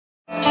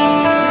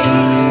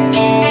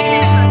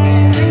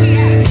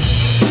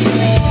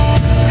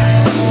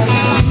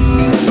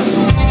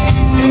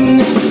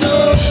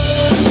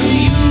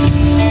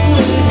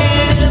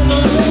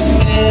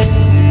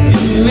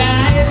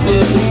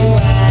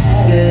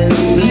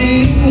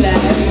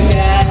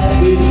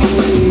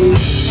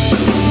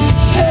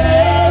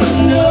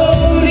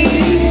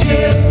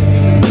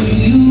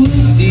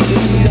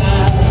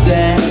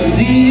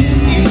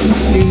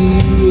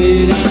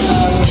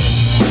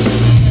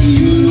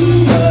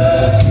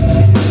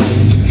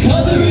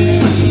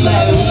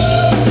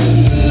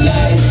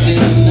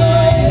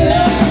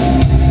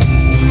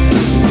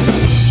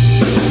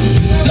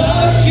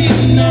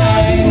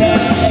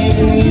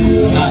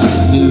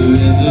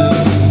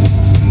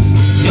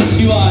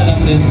I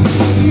love this.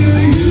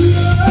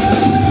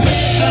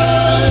 Take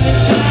all the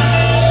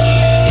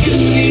time you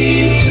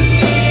need to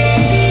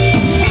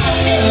think. I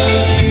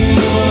love you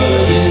more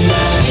than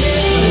I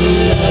ever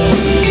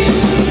loved you.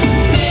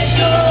 Take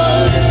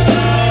all the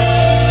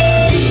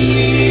time you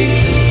need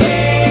to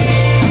think.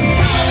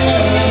 I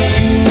love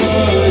you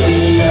more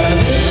than I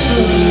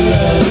ever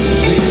loved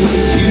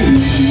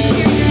you.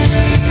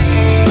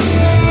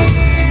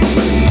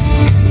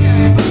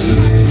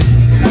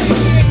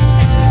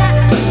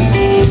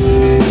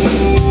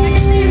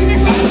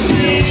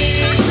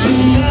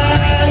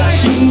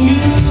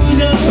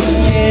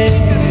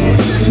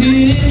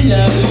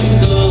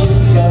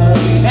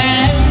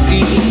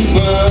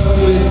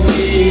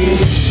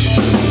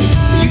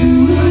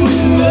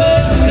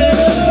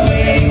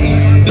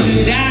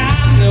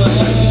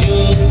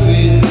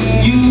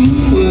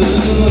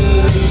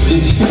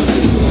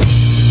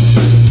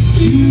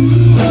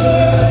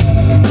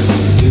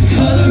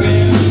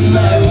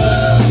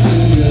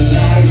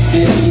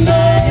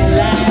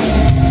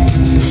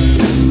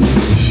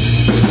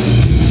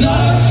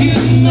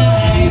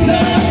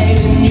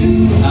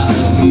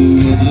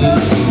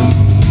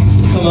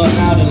 Come on,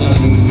 out of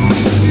London.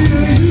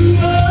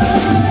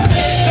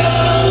 Take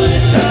all the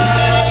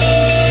time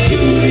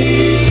you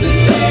need to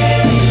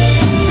think.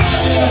 I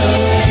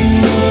love you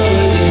more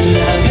than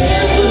I've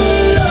ever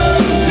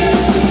loved you.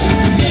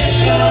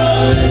 Take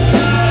all the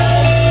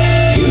time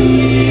you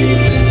need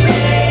to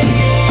think.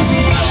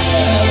 I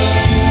love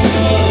you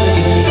more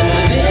than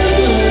I've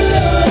ever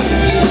loved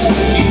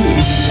you.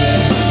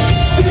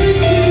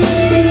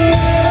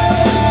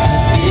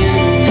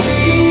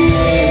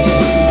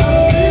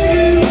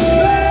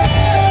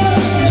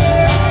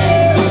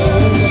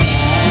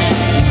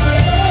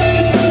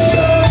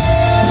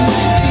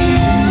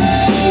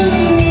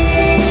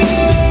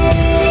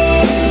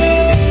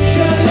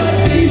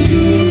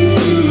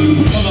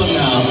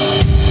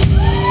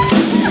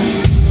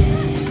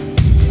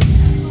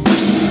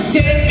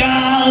 Take